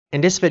In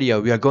this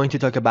video, we are going to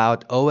talk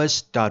about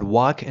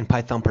Os.walk in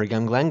Python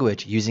programming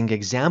language using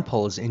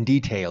examples and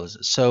details,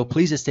 so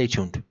please stay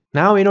tuned.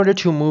 Now, in order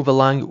to move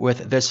along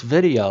with this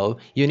video,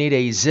 you need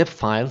a zip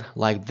file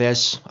like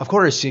this. Of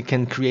course, you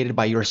can create it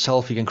by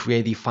yourself. You can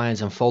create the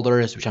files and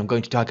folders, which I'm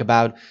going to talk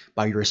about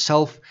by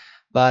yourself,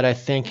 but I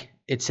think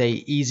it's a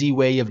easy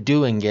way of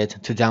doing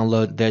it to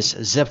download this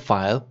zip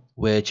file,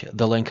 which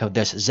the link of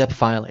this zip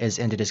file is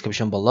in the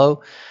description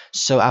below.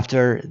 So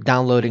after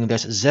downloading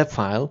this zip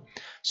file,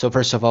 so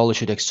first of all, you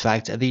should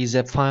extract the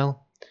zip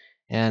file,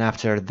 and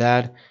after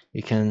that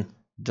you can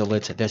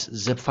delete this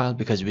zip file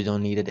because we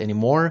don't need it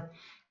anymore.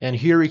 And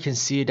here you can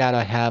see that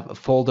I have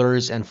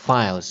folders and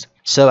files.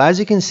 So as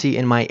you can see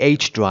in my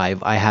H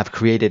drive, I have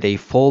created a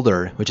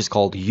folder which is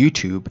called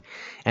YouTube,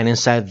 and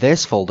inside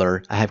this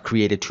folder I have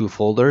created two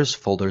folders,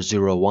 folder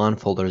 01,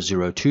 folder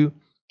 02,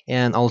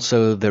 and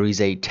also there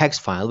is a text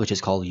file which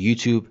is called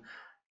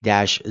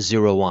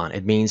YouTube-01.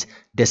 It means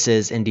this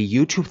is in the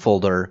YouTube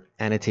folder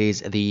and it is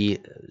the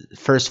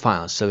first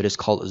file, so it is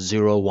called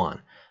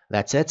 01.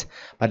 That's it.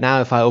 But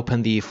now if I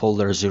open the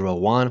folder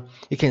 01,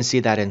 you can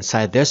see that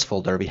inside this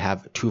folder we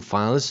have two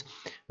files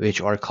which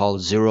are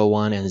called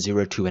 01 and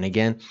 02. And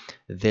again,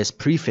 this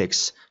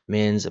prefix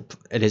means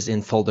it is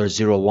in folder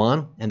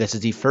 01, and this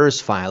is the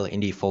first file in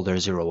the folder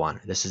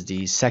 01. This is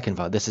the second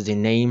file. This is the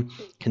name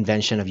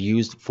convention of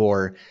used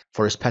for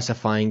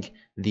specifying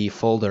the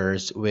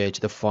folders which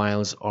the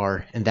files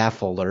are in that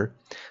folder.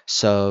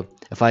 So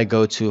if I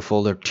go to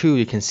folder 2,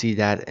 you can see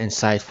that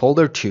inside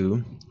folder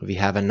 2 we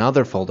have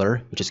another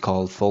folder which is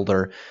called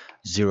folder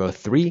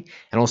 03,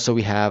 and also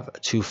we have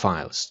two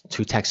files,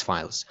 two text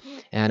files.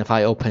 And if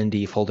I open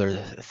the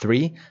folder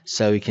 3,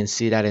 so you can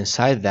see that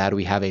inside that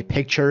we have a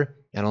picture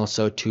and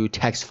also two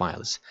text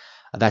files.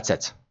 That's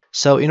it.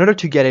 So in order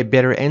to get a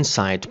better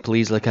insight,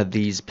 please look at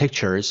these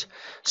pictures.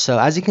 So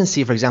as you can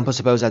see, for example,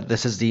 suppose that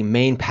this is the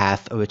main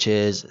path, which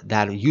is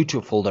that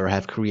YouTube folder I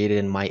have created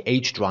in my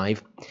H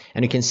drive.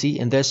 And you can see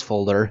in this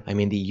folder, I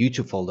mean the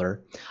YouTube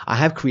folder, I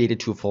have created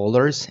two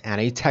folders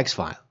and a text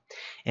file.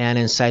 And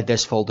inside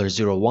this folder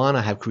 01,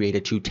 I have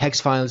created two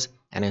text files.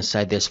 And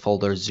inside this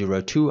folder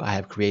 02, I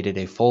have created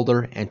a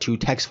folder and two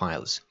text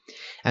files.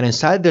 And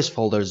inside this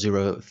folder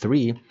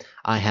 03,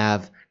 I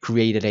have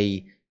created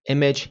a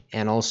image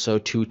and also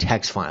two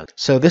text files.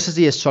 So this is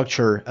the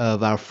structure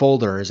of our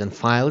folders and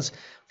files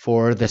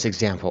for this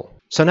example.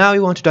 So now we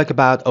want to talk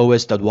about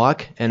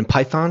Os.walk in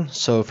Python.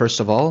 So first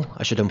of all,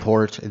 I should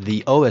import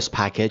the OS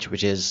package,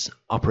 which is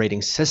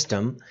operating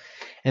system.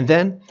 And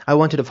then I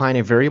want to define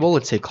a variable,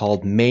 let's say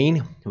called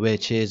main,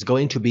 which is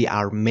going to be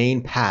our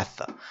main path.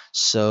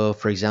 So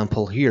for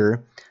example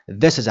here,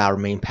 this is our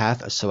main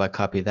path, so I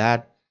copy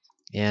that.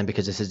 And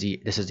because this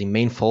is the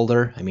main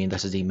folder, I mean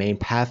this is the main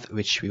path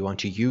which we want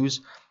to use,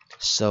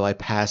 so I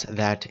pass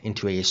that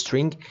into a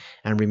string.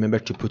 And remember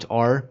to put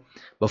R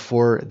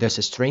before this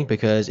string,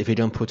 because if you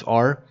don't put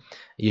R,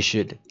 you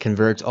should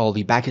convert all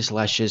the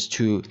backslashes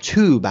to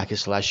two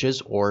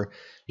backslashes, or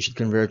you should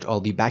convert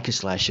all the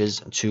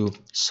backslashes to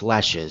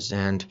slashes.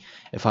 And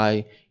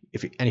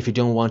if you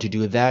don't want to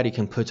do that, you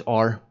can put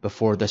R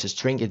before this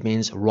string. It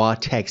means raw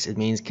text. It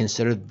means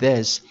consider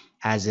this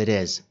as it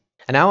is.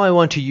 And now I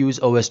want to use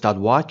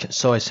Os.walk,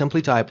 so I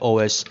simply type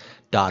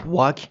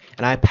Os.walk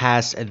and I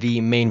pass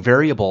the main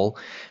variable,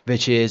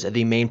 which is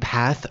the main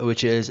path,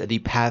 which is the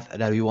path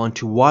that we want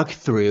to walk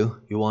through.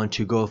 We want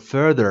to go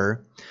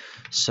further.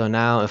 So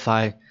now if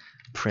I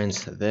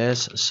print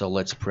this, so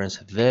let's print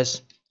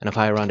this, and if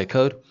I run the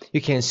code, you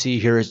can see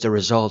here is the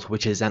result,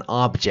 which is an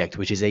object,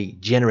 which is a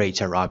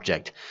generator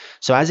object.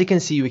 So as you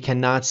can see, we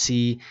cannot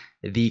see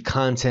the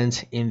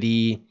content in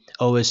the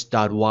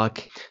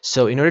Os.walk.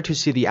 So in order to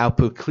see the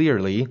output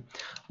clearly,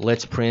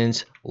 let's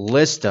print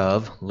list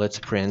of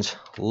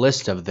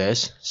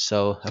this.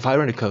 So if I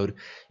run the code,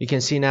 you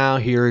can see now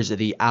here's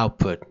the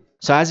output.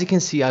 So as you can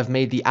see, I've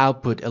made the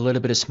output a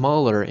little bit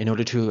smaller in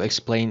order to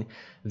explain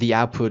the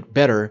output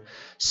better.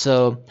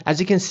 So as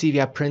you can see, we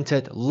have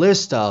printed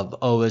list of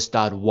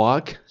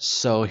Os.walk.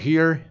 So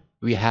here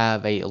we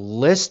have a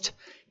list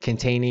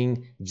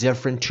containing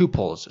different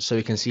tuples. So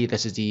you can see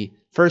this is the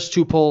first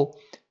tuple,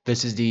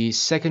 this is the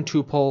second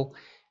tuple,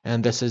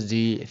 and this is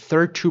the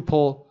third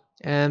tuple,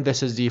 and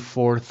this is the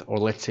fourth, or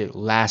let's say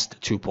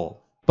last tuple.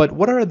 But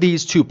what are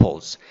these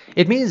tuples?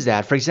 It means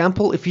that, for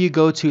example, if you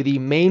go to the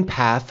main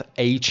path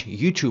H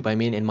YouTube, I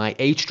mean in my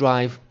H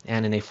drive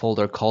and in a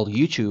folder called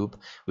YouTube,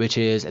 which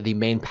is the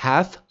main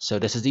path. So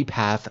this is the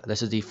path.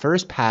 This is the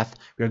first path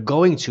we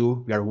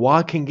are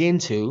walking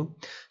into.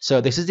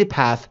 So this is the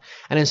path.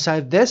 And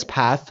inside this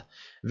path,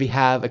 we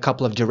have a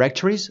couple of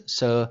directories.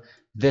 So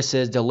this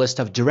is the list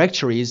of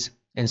directories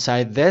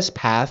inside this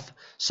path.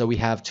 So we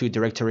have two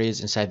directories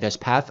inside this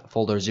path,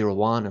 folder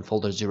 01 and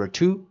folder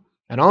 02.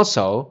 And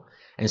also,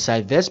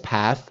 inside this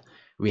path,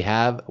 we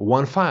have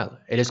one file.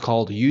 It is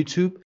called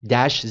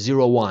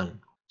YouTube-01.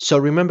 So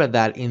remember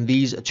that in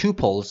these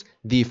tuples,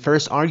 the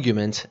first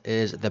argument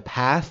is the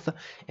path,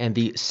 and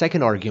the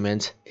second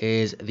argument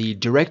is the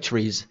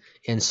directories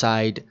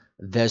inside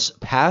this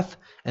path,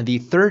 and the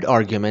third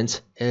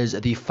argument is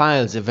the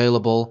files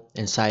available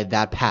inside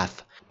that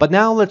path. But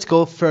now let's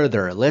go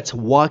further. Let's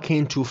walk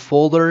into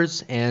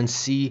folders and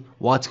see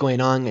what's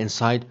going on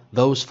inside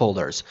those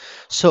folders.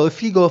 So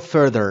if you go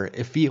further,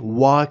 if we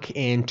walk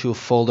into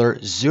folder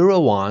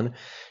 01,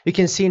 you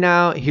can see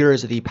now here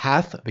is the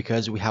path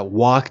because we have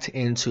walked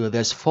into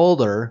this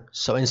folder.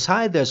 So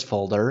inside this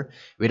folder,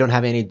 we don't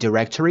have any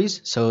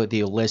directories. So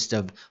the list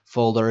of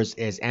folders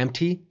is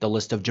empty. The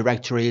list of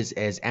directories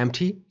is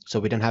empty. So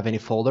we don't have any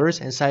folders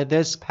inside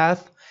this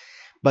path.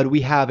 But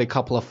we have a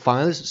couple of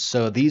files,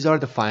 so these are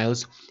the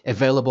files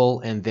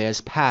available in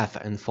this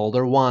path, in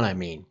folder 1 I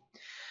mean.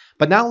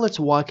 But now let's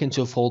walk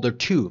into folder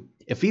 2.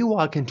 If we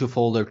walk into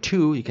folder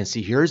 2, you can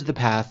see here's the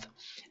path,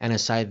 and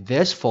inside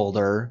this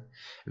folder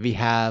we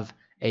have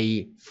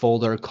a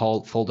folder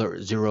called folder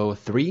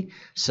 03.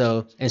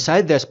 So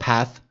inside this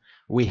path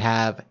we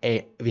have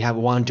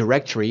one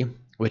directory,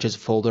 which is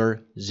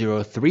folder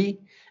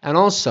 03. And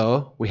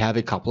also, we have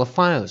a couple of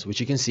files, which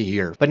you can see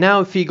here. But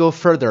now if we go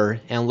further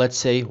and let's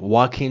say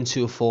walk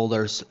into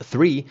folders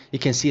 3, you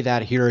can see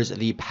that here's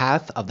the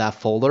path of that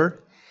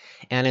folder.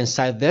 And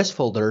inside this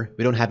folder,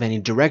 we don't have any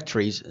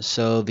directories.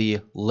 So the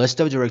list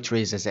of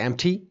directories is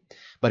empty,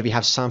 but we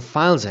have some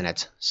files in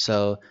it.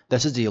 So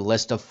this is the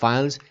list of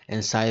files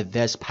inside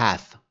this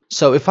path.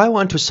 So if I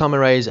want to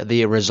summarize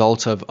the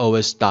results of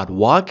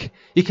Os.walk,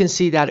 you can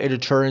see that it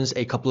returns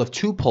a couple of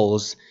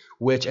tuples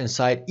which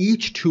inside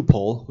each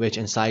tuple,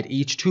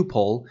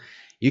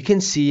 you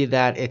can see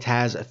that it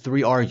has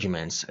 3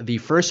 arguments. The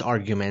first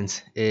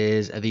argument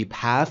is the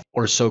path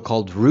or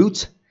so-called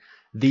root.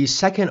 The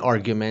second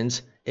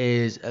argument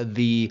is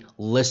the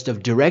list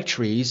of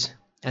directories.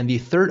 And the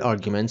third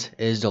argument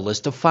is the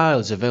list of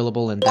files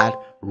available in that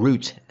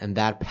root and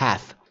that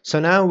path. So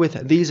now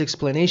with these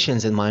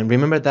explanations in mind,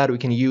 remember that we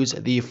can use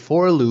the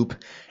for loop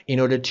in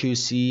order to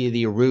see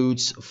the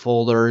roots,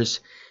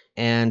 folders,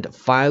 and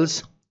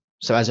files.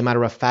 So as a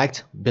matter of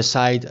fact,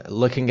 beside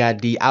looking at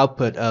the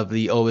output of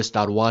the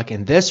Os.walk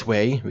in this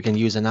way, we can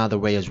use another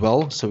way as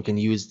well. So we can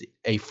use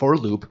a for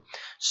loop.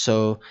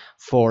 So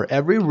for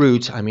every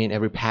root, I mean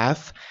every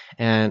path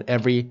and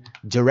every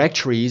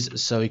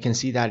directories, so you can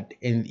see that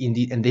in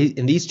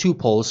these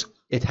tuples,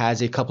 it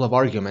has a couple of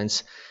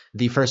arguments.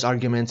 The first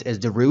argument is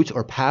the root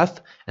or path,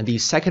 and the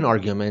second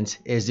argument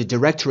is the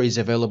directories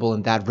available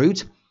in that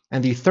root,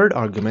 and the third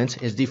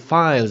argument is the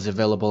files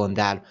available in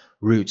that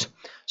root.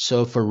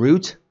 So for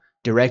root,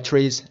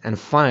 directories, and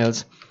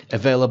files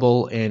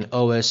available in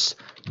Os.walk,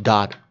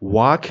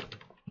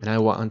 and I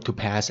want to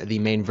pass the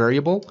main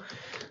variable.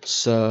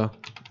 So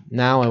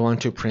now I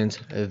want to print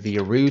the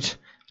root,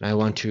 and I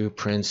want to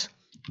print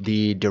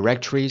the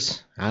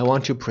directories, I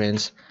want to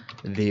print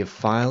the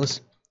files,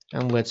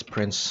 and let's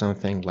print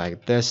something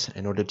like this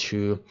in order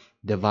to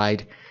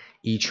divide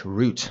each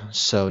root.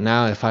 So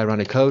now if I run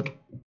a code,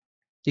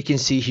 you can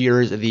see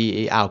here's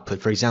the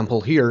output. For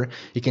example, here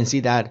you can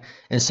see that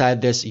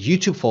inside this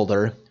YouTube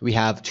folder we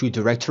have 2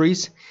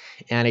 directories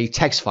and a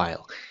text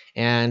file.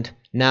 And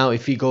now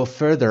if we go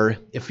further,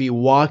 if we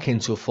walk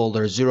into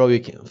folder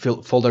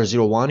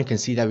 01, you can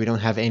see that we don't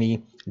have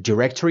any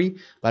directory,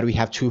 but we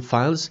have 2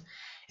 files.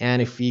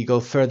 And if we go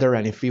further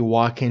and if we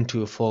walk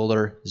into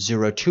folder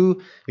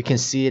 02, we can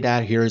see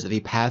that here's the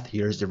path,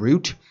 here's the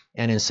root,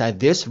 and inside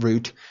this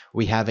root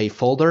we have a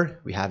folder,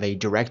 we have a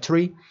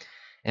directory,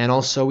 and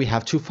also we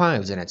have 2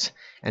 files in it.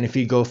 And if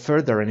we go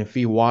further and if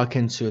we walk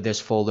into this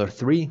folder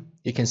 3,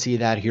 you can see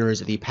that here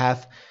is the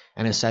path,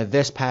 and inside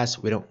this path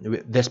we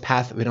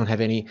don't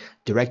have any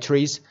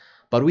directories,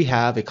 but we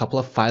have a couple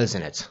of files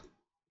in it.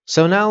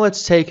 So now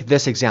let's take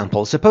this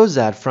example. Suppose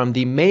that from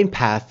the main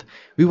path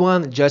we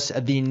want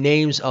just the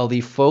names of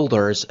the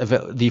folders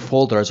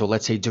or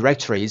let's say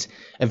directories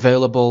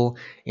available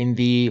in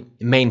the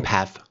main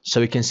path.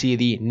 So we can see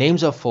the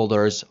names of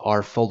folders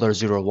are folder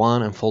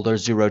 01 and folder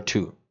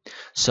 02.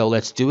 So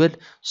let's do it.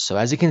 So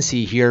as you can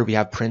see here, we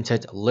have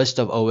printed list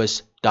of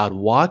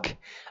Os.walk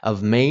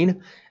of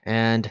main,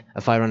 and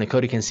if I run a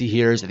code, you can see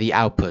here's the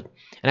output.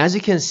 And as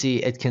you can see,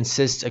 it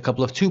consists a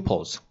couple of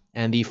tuples,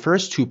 and the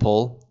first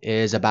tuple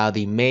is about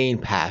the main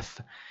path.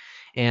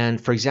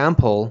 And for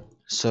example,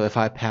 so if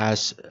I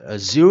pass a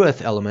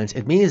 0th element,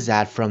 it means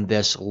that from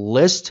this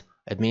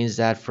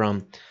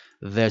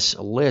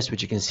list,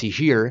 which you can see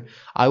here,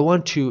 I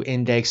want to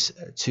index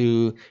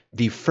to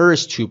the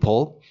first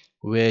tuple,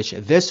 which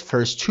this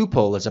first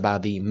tuple is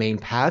about the main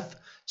path.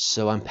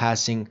 So I'm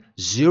passing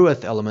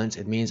 0th element.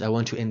 It means I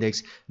want to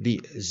index the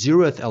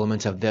 0th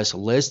element of this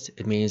list.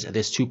 It means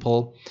this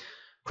tuple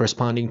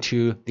corresponding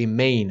to the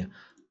main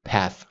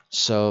path.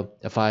 So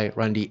if I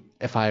run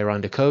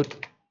the code,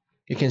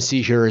 you can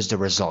see here is the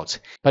result.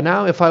 But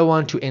now if I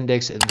want to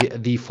index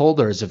the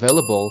folders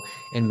available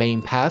in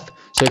main path,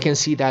 so you can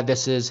see that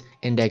this is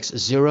index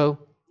 0,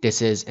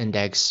 this is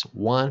index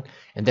 1,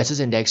 and this is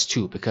index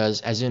 2,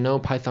 because as you know,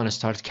 Python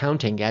starts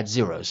counting at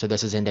 0. So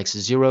this is index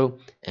 0,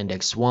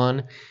 index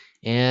 1,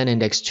 and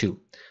index 2.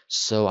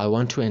 So I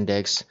want to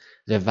index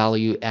the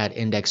value at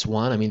index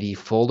 1, I mean the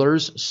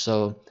folders.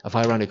 So if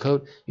I run the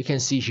code, you can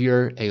see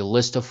here a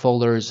list of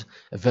folders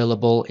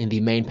available in the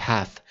main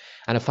path.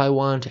 And if I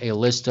want a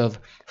list of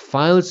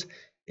files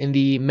in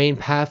the main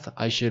path,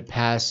 I should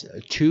pass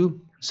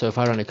 2. So if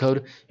I run the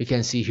code, you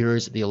can see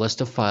here's the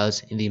list of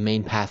files in the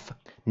main path.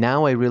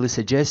 Now I really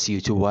suggest you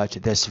to watch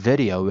this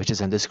video which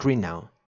is on the screen now.